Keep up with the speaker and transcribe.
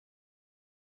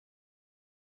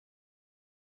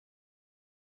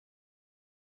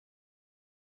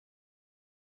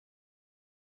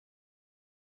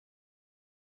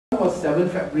was 7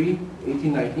 February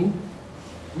 1819.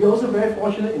 We're also very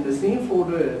fortunate in the same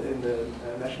folder in the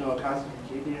National Archives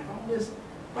UK, they found this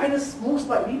by most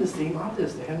likely the same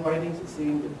artist. The handwriting is the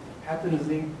same, the pattern is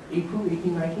the same, April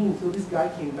 1819. So this guy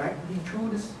came back, he drew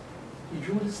this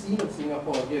scene of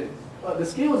Singapore again. The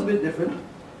scale was a bit different,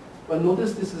 but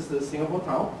notice this is the Singapore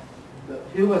town. The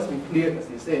hill has been cleared, as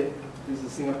they said. This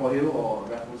is Singapore Hill or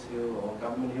Raffles Hill or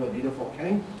Government Hill or later Fort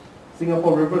Canning.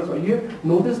 Singapore River is right here.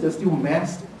 Notice they're still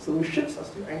massed, so the ships are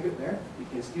still anchored there. You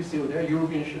can still sail there,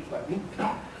 European ships like me.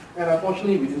 And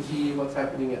unfortunately, we didn't see what's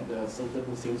happening at the Sultan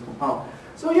Hussein's compound.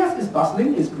 So yes, it's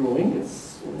bustling, it's growing,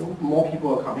 it's, more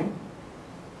people are coming.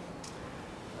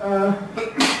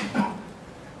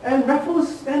 And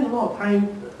Raffles spent a lot of time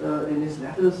in his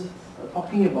letters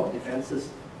talking about defences.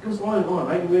 It goes on and on,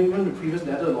 right? When the previous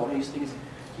letter on all these things,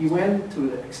 he went to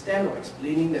the extent of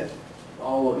explaining that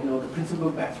the principal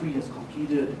battery has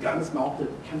completed, the guns mounted,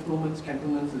 cantonments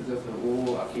is just an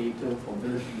old archaic term for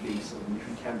military base or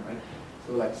military camp, right?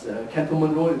 So like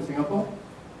Cantonment Road in Singapore.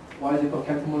 Why is it called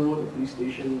Cantonment Road, the police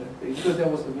station? Because that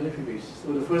was the military base.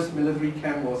 So the first military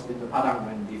camp was in the Padang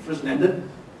when they first landed.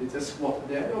 They just squatted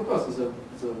there. And of course, it's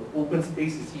an open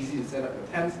space, it's easy to set up your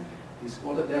tents. They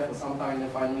squatted there for some time, and then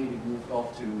finally they moved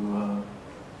off to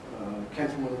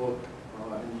Cantonment Road.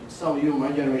 And some of you in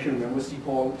my generation remember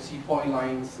Seapoy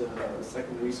Lines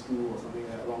Secondary School or something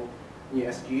like that along near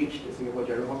SGH, the Singapore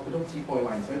General Hospital. Seapoy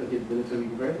Lines, right? They did military,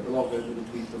 right? A lot of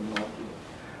military terminology.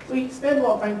 So he spent a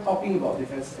lot of time talking about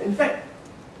defense. In fact,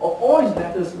 of all his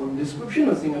letters on description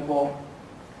of Singapore,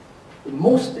 the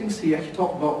most things he actually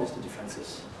talked about is the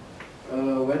defenses.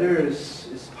 Whether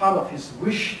it's part of his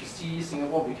wish to see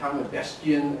Singapore become a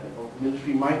bastion of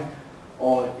military might,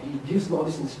 or he gives a lot of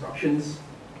these instructions.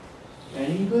 And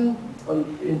he goes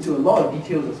into a lot of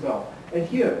details as well. And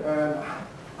here,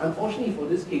 unfortunately for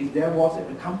this case, there was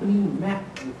an accompanying map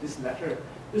with this letter.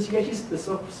 Because he actually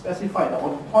specified that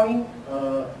on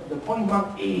the point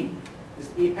marked A is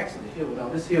the apex of the hill. Now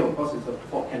this hill, of course, is the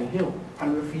Fort Canning Hill,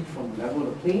 100 feet from the level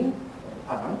of the plain,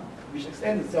 Padang, which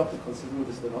extends itself to considerable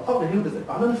distance. On top of the hill, there's an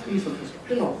abundant space of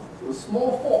construction of a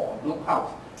small fort or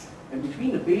blockhouse. And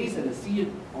between the base and the sea,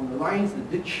 on the lines, the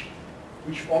ditch,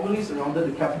 which formerly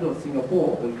surrounded the capital of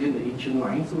Singapore, again the ancient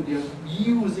line. So they're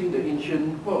using the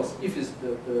ancient, well, if it's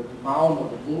the mound or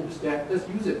the moat is there, let's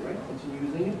use it, right?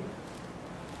 Continue using it.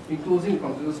 Enclosing the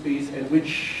considerable space, and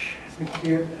which has been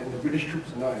cleared, and the British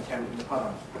troops are now encamped in the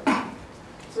Padang.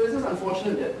 So it's just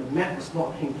unfortunate that the map was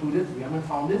not included. We haven't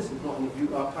found this, it's not in the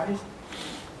view archives.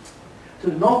 To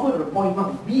the northward of the point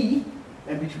marked B,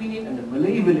 and between it and the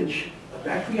Malay village, a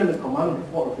battery under command of the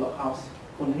Fort of Blockhouse,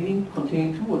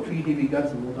 containing 2 or 3 heavy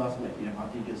guns and mortars met the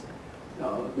advantages.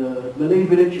 Now, the Malay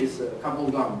village is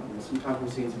Kampong Glam, the Sultan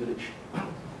Hussein's village.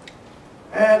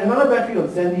 And another battery on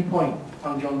Sandy Point,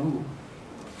 Tanjong Ru.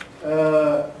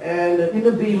 And in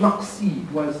the Bay Mark C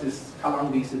was this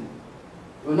Kallang Basin.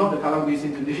 Well, not the Kallang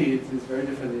Basin today, it's very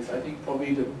different. I think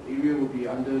probably the area will be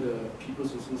under the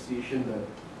People's Association,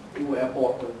 the new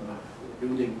airport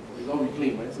building. It's all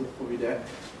reclaimed, right? So it's probably there.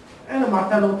 And a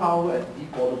Martello Tower at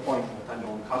Deepwater Point,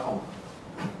 Tanjong Katong.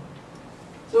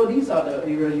 So these are the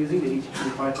areas using the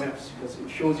 1825 maps because it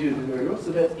shows you the areas.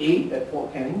 So that's A at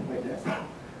Fort Canning, right there.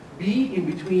 B in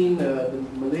between the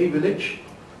Malay village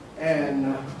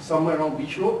and somewhere around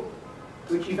Beach Road,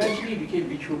 which eventually became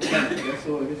Beach Road Camp.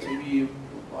 So I guess maybe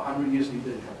 100 years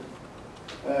later it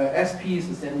happened. SP is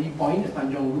the Sandy Point at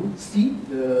Tanjong Ru. C,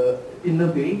 the Inner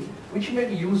Bay, which may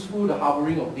be useful the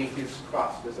harboring of native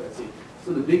crafts, as I say.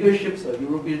 So the bigger ships,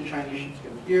 European, Chinese ships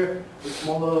can be here. The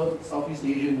smaller Southeast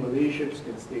Asian, Malay ships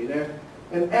can stay there.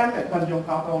 And M at Tanjong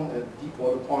Katong at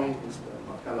Deepwater Point is the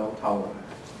Martello Tower.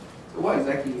 So what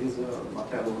exactly is a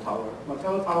Martello Tower?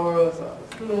 Martello Towers are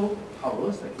little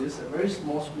towers like this, a very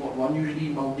small squad, one usually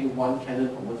mounting one cannon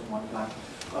towards one gun.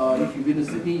 If you've been to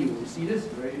Sydney, you will see this,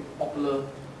 very popular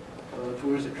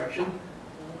tourist attraction,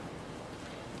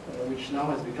 which now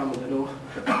has become a little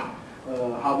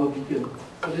harbour beacon.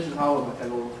 So this is how a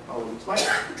Martello Tower looks like.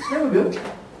 It's never built,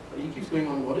 but he keeps going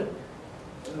on about it.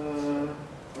 I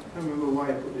can't remember why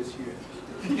I put this here.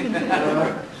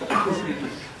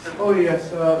 Oh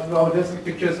yes, well, there's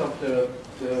pictures of the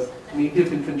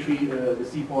native infantry, the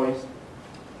sepoys.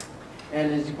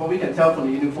 And as you probably can tell from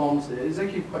the uniforms, it's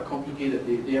actually quite complicated.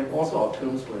 They have all sorts of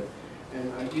terms for it.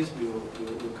 And I guess we'll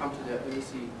come to that. Let me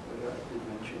see whether I did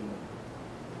mention that.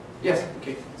 Yes,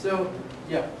 okay. So,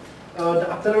 yeah. The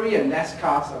artillery and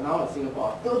lascars are now in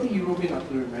Singapore. 30 European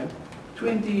artillerymen,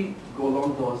 20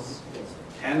 Golondos,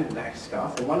 10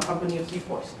 lascars, and 1 company of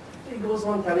sepoys. He goes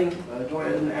on telling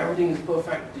Jordan everything is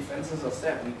perfect, defenses are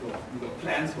set, we got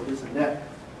plans for this and that.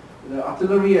 The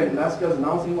artillery and Lascars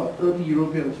announcing what 30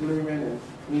 European artillerymen and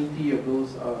 20 of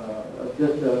those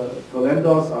the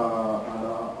Golandos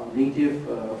are native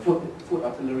foot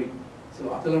artillery.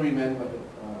 So artillerymen, but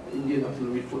Indian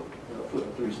artillery foot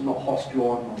artillery, so not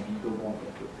horse-drawn or vehicle-borne.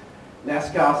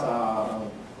 Lascars are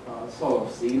sort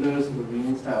of sailors,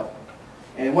 marine style.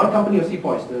 And one company of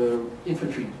sepoys, the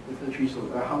infantry, so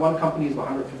one company is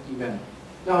about 150 men.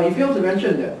 Now, he failed to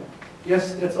mention that,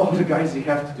 yes, that's all the guys they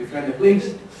have to defend the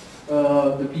place.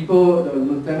 The people, the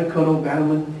Lieutenant Colonel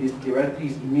Bannerman, theoretically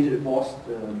his immediate boss,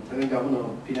 the Lieutenant Governor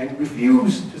of Penang,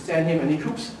 refused to send him any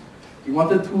troops. He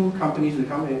wanted 2 companies to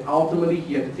come, and ultimately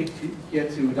he had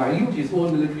to dilute his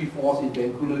own military force in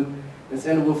Bencoolen and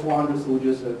send over 400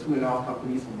 soldiers, 2.5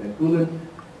 companies from Bencoolen.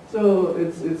 So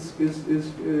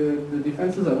the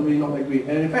defenses are really not that great.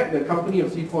 And in fact, the company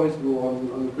of sepoys were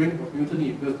on the brink of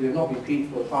mutiny because they have not been paid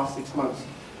for the past 6 months.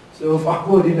 So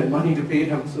Farquhar didn't have money to pay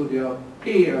them, so their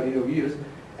pay are in arrears.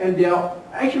 And they are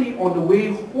actually on the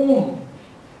way home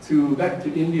back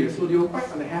to India. So they were quite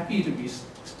unhappy to be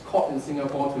caught in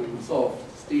Singapore, to sort of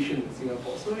station in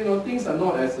Singapore. So things are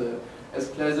not as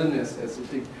pleasant as you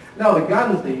think. Now the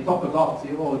guns that you talk about,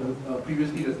 say,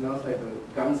 previously there's announced like the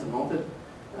guns are mounted.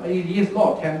 He has a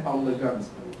lot of 10-pounder guns.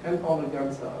 10-pounder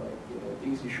guns are like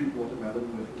things you shoot watermelon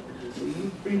with.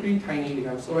 Pretty tiny.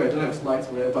 I'm sorry, I don't have slides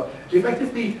for that, but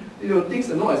effectively, things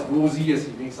are not as rosy as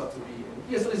he makes up to be. And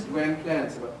he has all these grand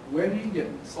plans, but where do you get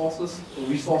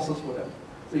resources for them?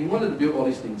 So he wanted to build all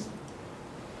these things.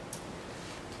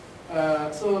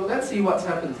 So let's see what's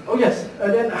happened. Oh yes,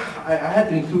 then I had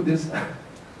to include this.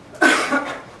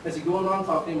 As you go on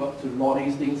talking about to Lord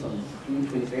Hastings on June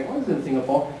 22nd, what is in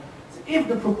Singapore? If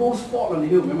the proposed fort on the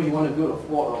hill, remember you want to build a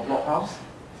fort or a blockhouse,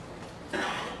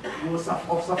 was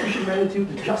of sufficient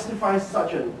magnitude to justify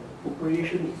such an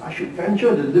operation, I should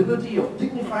venture the liberty of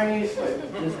dignifying it by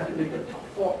this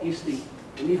Fort Hastings,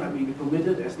 and if I may be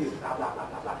permitted as the blah blah blah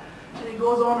blah blah. And it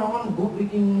goes on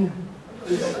bootlicking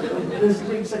this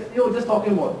thing, just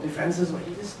talking about defenses, but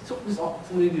he just took this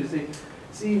opportunity to say,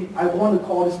 see, I want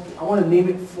to name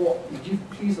it Fort,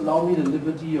 please allow me the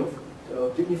liberty of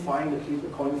dignifying the place,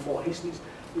 calling Fort Hastings,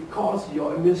 because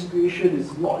your administration is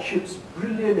Lordship's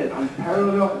brilliant and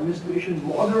unparalleled administration,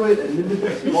 moderate and limited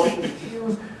as Lordship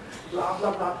feels, blah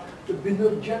blah blah.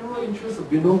 The general interest of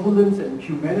benevolence and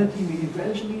humanity may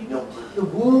eventually, the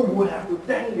world will have to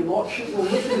thank the Lordship. Well,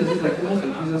 this is like almost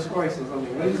like Jesus Christ or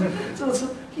something, right?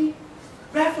 So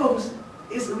Raffles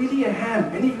is really a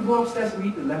ham, and if you go upstairs and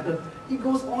read the letter, he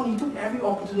goes on, he took every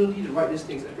opportunity to write these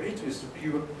things, and read to his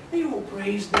superior, and he will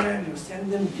praise them, he will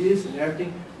send them gifts and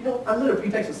everything, under the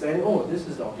pretext of saying, oh, this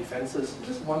is our defenses,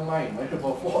 just one line, right,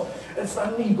 about 4, and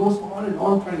suddenly he goes on and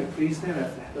on trying to praise them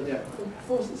and flatter them.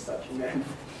 Raffles is such a man.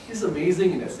 He's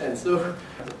amazing in that sense. So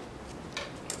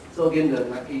again, the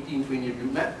 1820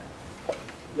 route map,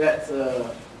 that's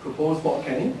proposed Fort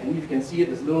Canning, and if you can see it,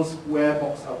 there's a little square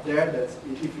box up there, that's,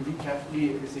 if you read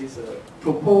carefully, it says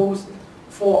proposed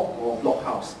fort or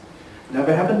blockhouse.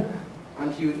 Never happened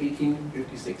until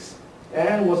 1856,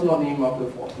 and was not named after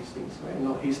Fort Hastings, right?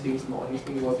 Not Hastings, Lord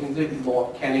Hastings, was indeed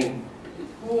Lord Canning,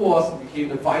 who became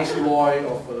the viceroy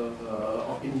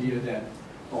of India then.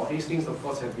 Lord Hastings, of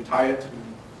course, had retired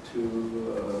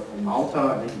to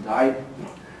Malta, and then he died,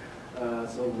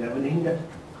 so never named it.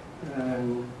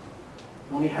 And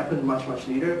only happened much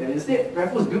later, and instead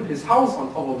Raffles built his house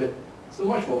on top of it. So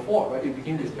much for a fort, right? It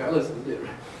became his palace instead.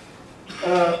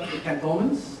 The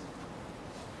cantonments,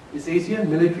 it says here,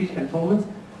 military cantonments.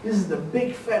 This is the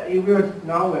big fat area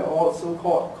now where all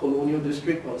so-called colonial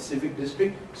district or civic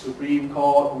district, Supreme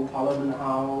Court, Old Parliament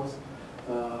House,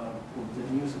 the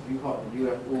new Supreme Court, the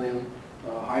UFO,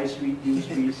 High Street, New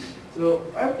Street. So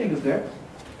everything is there.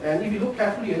 And if you look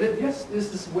carefully at it, yes,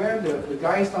 this is where the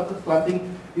guy started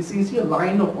planting. You see a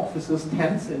line of officers'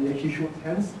 tents, and they actually showed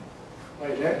tents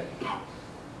right there.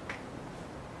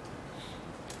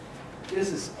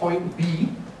 This is point B.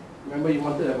 Remember, you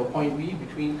wanted to have a point B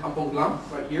between Kampong Glam,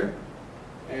 right here,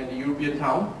 and the European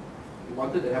town. You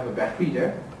wanted to have a battery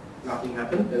there. Nothing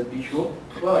happened, that's Beach Road.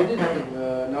 Well, it did happen.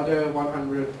 Another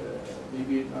 100,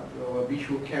 maybe Beach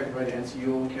Road camp, right, the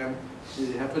NCO camp.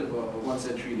 It happened about 1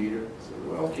 century later. So,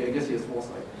 well, okay, I guess he has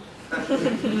foresight.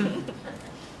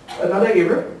 Another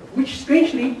area, which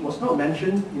strangely was not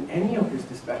mentioned in any of his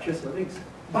dispatches or things,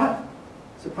 but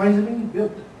surprisingly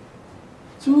built.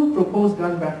 2 proposed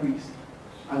gun batteries,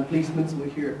 and placements were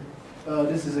here.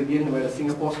 This is again where the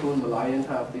Singapore stone Malayan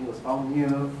type of thing was found near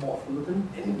Fort Fullerton,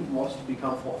 and it was to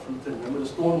become Fort Fullerton. Remember, the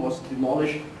stone was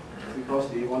demolished because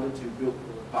they wanted to build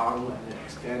a barn and then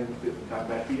extend, build the gun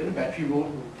battery, and the battery road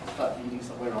will start leading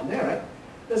somewhere around there, right?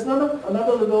 There's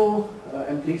another little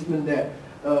emplacement there.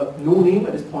 No name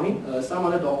at this point. Some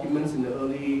other documents in the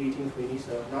early 1820s,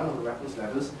 none of the Raffles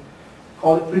Letters,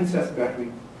 call it Princess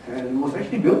Battery. And it was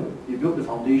actually built. They built the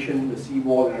foundation, the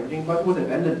seawall and everything, but it was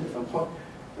abandoned at some point.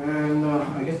 And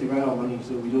I guess they ran out of money,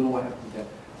 so we don't know what happened there.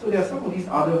 So there are some of these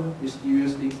other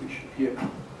mysterious things which appear.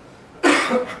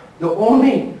 The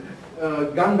only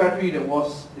gun battery that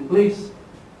was in place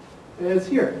is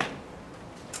here.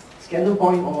 Scandal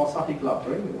Point or Sati Club,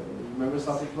 right? Remember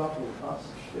Sati Club in the past?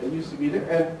 It used to be there,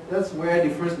 and that's where they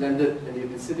first landed, and they've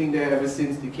been sitting there ever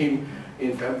since they came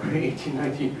in February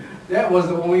 1819. That was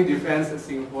the only defense that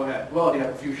Singapore had. Well, they had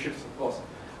a few ships, of course,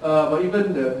 but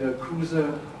even the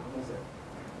cruiser, what was that?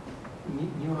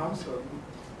 Newhouse or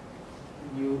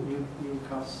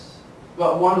Newcastle?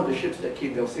 Well, one of the ships that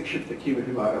came, there were 6 ships that came with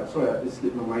him. Sorry, this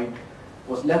slipped my mind.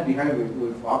 Was left behind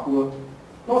with Farquhar.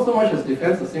 Not so much as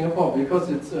defense of Singapore because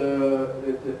it's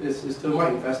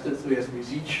termite infested, so it has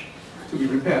reach to be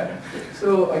repaired.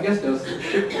 So I guess there was a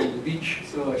ship on the beach.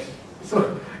 So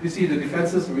you see, the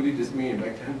defenses were really dismayed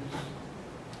back then.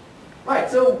 Right.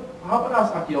 So how about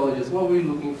us archaeologists? What were we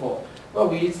looking for? Well,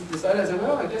 we decided,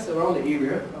 well, I guess around the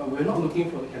area, we're not looking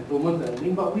for the cantonment and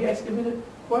anything, but we excavated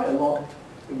quite a lot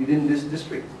within this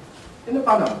district in the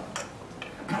Padang.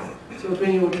 So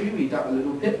 2003, we dug a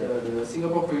little pit. The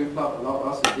Singapore Cricket Club allowed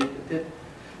us to dig the pit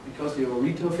because they were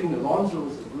returfing the lawn, so it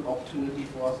was a good opportunity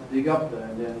for us to dig up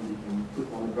and then we can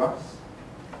put on the grass.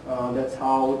 That's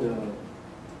how the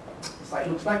site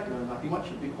looks like. Nothing much,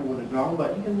 a big hole in the ground,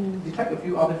 but you can detect a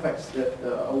few artifacts that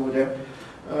are over there.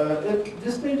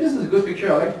 This is a good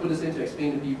picture. I like to put this in to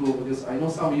explain to people because I know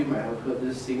some of you might have heard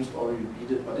this same story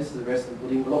repeated, but this is a very simple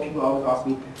thing. A lot of people always ask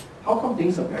me, how come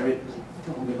things are buried?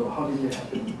 Oh my God, how did it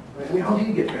happen? Right? I mean, how did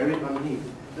you get buried underneath?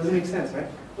 It doesn't make sense, right?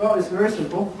 Well, it's very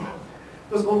simple.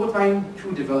 Because over time,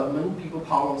 through development, people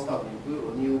pile on stuff. They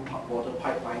build a new water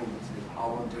pipeline, so they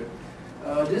pile onto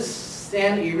it. This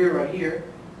sand area right here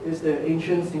is the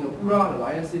ancient Singapura, the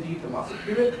Lion City, Temasek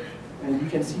period. And you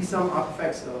can see some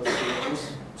artifacts of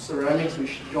those ceramics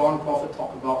which John Crawford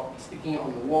talked about sticking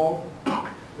on the wall.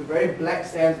 The very black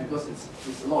sands because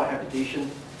it's a lot of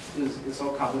habitation. It's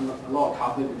all carbon, a lot of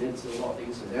carbon in it, so a lot of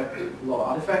things are there, a lot of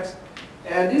artifacts.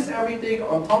 And this everything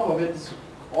on top of it,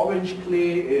 orange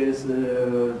clay, is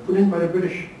put in by the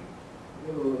British.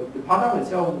 The Padang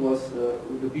itself was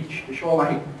the beach, the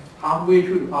shoreline. Halfway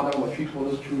through the Padang, or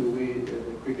 3/4 through the way, the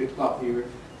cricket club area,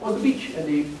 was the beach. And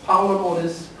they piled on all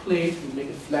this clay to make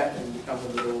it flat and become a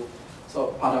little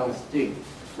sort of Padang estate.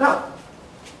 Now,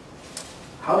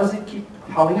 how does it keep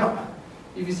piling up?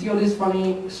 If you see all these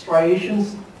funny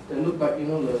striations that look like, you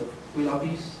know, the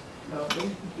Kuilapis,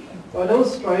 well,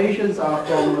 those striations are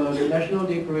from the National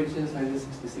Day Parade since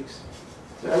 1966.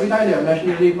 So every time they have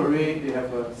National Day Parade, they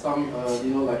have some,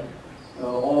 you know, like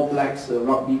All Blacks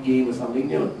rugby game or something,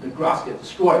 you know, the grass gets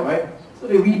destroyed, right? So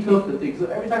they returf the thing. So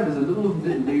every time there's a little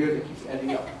bit layer that keeps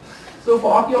adding up. So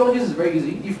for archaeologists, it's very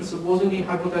easy. If supposedly,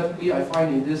 hypothetically, I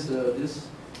find in this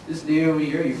layer over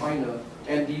here, you find a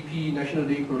NDP National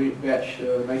Day Parade batch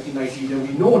 1990, then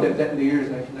we know that that layer is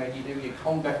 1990, then we can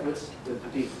count backwards the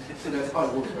date. So that's how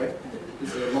it works, right?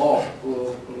 It's a law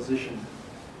of position.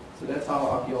 So that's how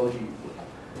archaeology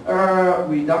works.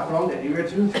 We dug around that area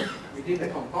too. We did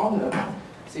that compound,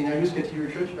 St. Andrew's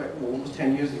Cathedral Church back almost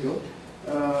 10 years ago.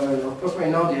 Of course, right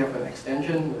now they have an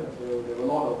extension. There were a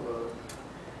lot of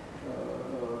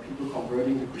people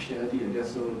converting to Christianity, I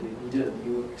guess, so they needed a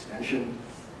new extension.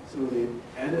 So they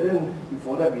added in.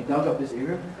 Before that, we dug up this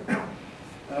area,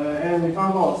 and we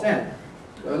found a lot of sand.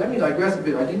 Let me digress a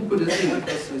bit. I didn't put this in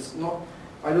because it's not,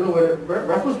 I don't know whether,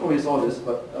 Raffles probably saw this,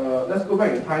 but let's go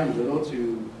back in time, you know,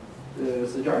 to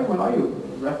Sejarah Melayu,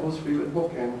 Raffles' favorite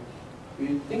book, and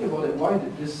we think about it, why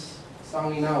did this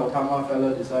Sangina or Tama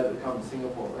fella decide to come to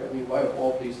Singapore, right? I mean, why of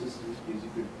all places this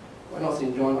basically? Why not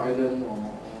St. John Island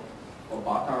or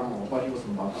Batam, or why he was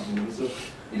in Batam anyway? So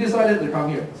he decided to come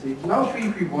here. See, now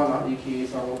 331, aka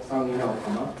Sangina or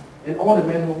Tama, and all the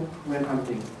men went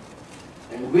hunting.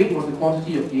 And great was the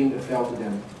quantity of game that fell to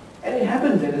them. And it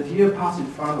happened that a deer passed in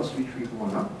front of Sri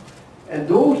Tripuana, and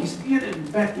though he speared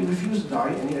it back, he refused to die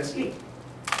and he escaped.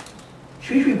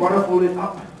 Sri Tripuana followed it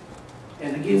up,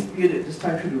 and again speared it, this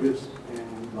time through the ribs,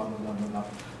 and blah, blah, blah, blah, blah.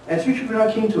 And Sri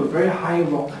Tripuana came to a very high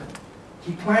rock.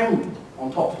 He climbed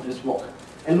on top of this rock,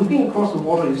 and looking across the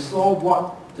water, he saw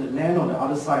what the land on the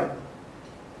other side,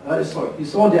 he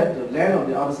saw that the land on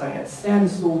the other side had sand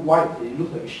so white that it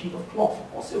looked like a sheet of cloth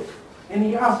or silk. And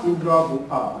he asked Indra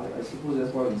Bopa, I suppose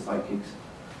that's one of his sidekicks,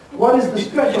 what is the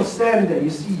stretch of sand that you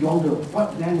see yonder?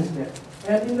 What land is that?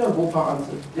 And Indra Bopa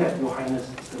answered, that, Your Highness,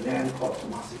 is the land called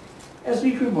Temasek.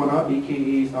 SB3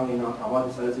 aka Stalina Tawa,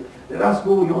 decided to say, let us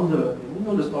go yonder. You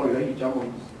know the story, right? He jumped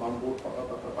on his bumboat,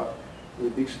 with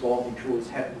a big storm, he threw his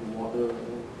hat in the water,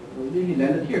 and then he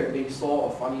landed here. And he saw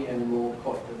a funny animal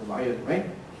called the lion, right?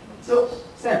 So,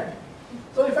 sand.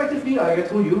 So effectively, like I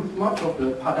told you, much of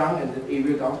the Padang and the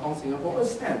area downtown Singapore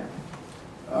is sand.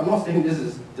 I'm not saying this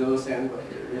is the sand, but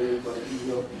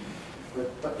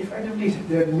but effectively,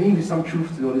 there may be some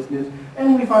truth to all this myth.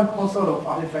 And we find all sort of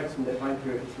artifacts from that time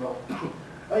period as well,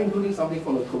 including something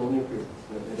from the colonial period,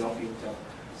 the Delphi Hotel.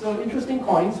 So interesting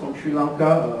coins from Sri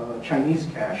Lanka, Chinese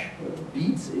cash,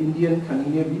 beads, Indian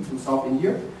Canadian beads in South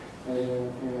India,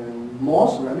 and more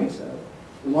ceramics.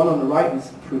 The one on the right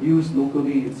is produced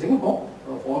locally in Singapore,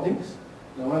 of all things.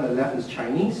 The one on the left is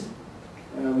Chinese.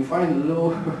 We find a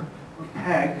little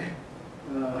peg.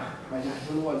 I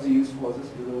don't know what's used for, this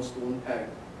little stone peg.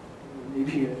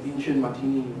 Maybe an ancient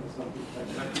martini or something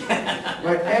like that.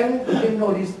 Right, and again,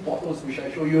 all these bottles, which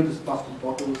I show you, these plastic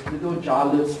bottles, little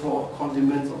jarlets for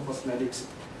condiments or cosmetics.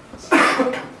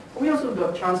 We also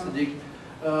got a chance to dig.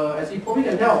 As you probably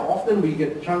can tell, often we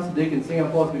get a chance to dig in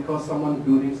Singapore because someone's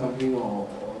building something or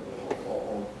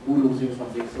bulldozing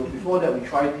something. So before that, we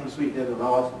tried to persuade them to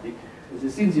allow us to dig. They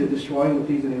said, since you're destroying the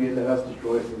place anyway, let us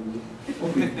destroy it.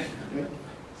 Okay. Right?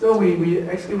 So we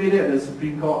excavated at the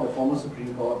Supreme Court, the former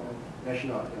Supreme Court,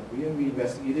 National Archaeology, and we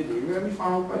investigated the area and we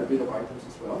found quite a bit of items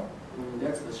as well.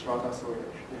 That's the strata storage.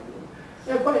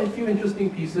 There are quite a few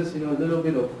interesting pieces, a little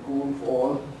bit of gold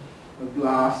foil,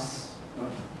 glass,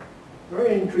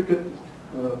 very intricate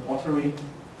pottery.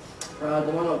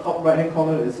 The one on the top right hand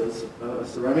corner is a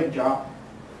ceramic jar,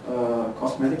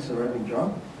 cosmetic ceramic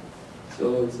jar.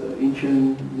 So it's an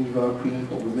ancient Niva cream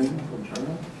for women from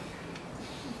China.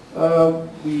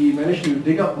 We managed to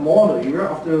dig up more of the area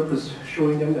after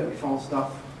showing them that we found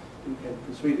stuff. We can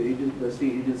persuade the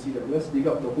state agency that let's dig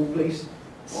up the whole place,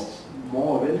 or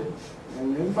more of it,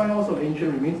 and then we find also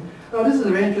ancient remains. Now this is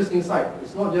a very interesting site.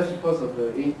 It's not just because of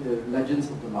the legends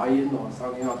of the lion or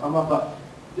Sangya Tama, but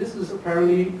this is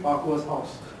apparently Farquhar's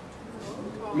house.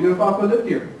 William Farquhar lived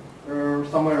here, or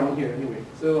somewhere around here anyway.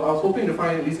 So I was hoping to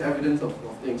find at least evidence of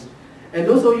things. And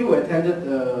those of you who attended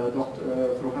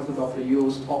Professor Dr.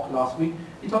 Yeo's talk last week,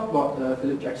 he talked about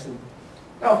Philip Jackson.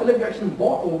 Now, Philip Jackson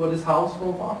bought over this house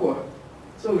from Farquhar.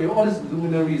 So we have all these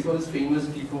luminaries, all these famous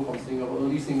people from Singapore,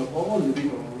 early Singapore, all living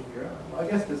around here. I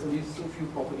guess there's only so few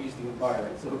properties nearby,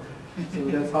 right? So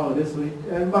that's how it is.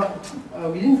 But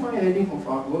we didn't find anything from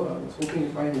Farquhar. I was hoping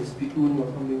to find his spittoon or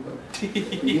something, but we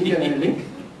didn't get anything.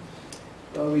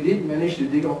 We did manage to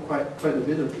dig up quite a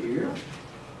bit of the area.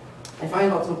 I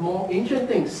find lots of more ancient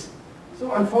things.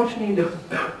 So unfortunately, the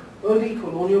early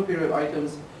colonial period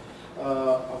items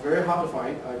are very hard to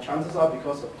find. Chances are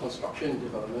because of construction and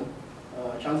development.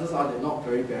 Chances are they're not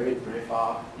very buried very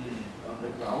far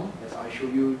underground, as I show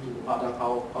you to Padang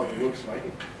how it works, right?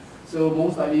 So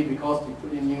most likely because they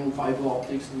put in new fiber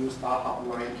optics, new star hub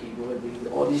line cable, and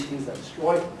all these things are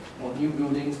destroyed, or new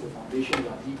buildings, the foundations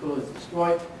are deeper, is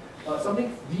destroyed.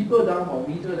 Something deeper down or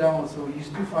meter down, so you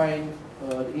still find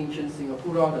the ancient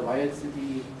Singapura, the Lion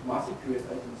City, massive curious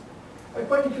items.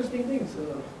 Quite interesting things.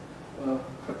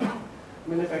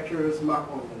 Manufacturers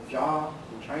mark on the jar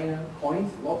in China,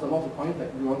 coins, lots and lots of coins,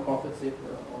 like Ron Crawford said,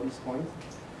 all these coins.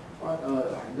 I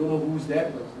don't know who's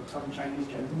that, but some Chinese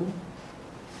gentleman.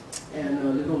 And a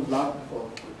little blood for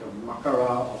like a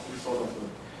macara or some sort of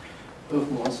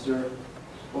earth monster,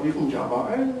 probably from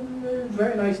Java. And a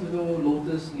very nice little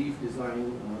lotus leaf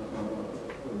design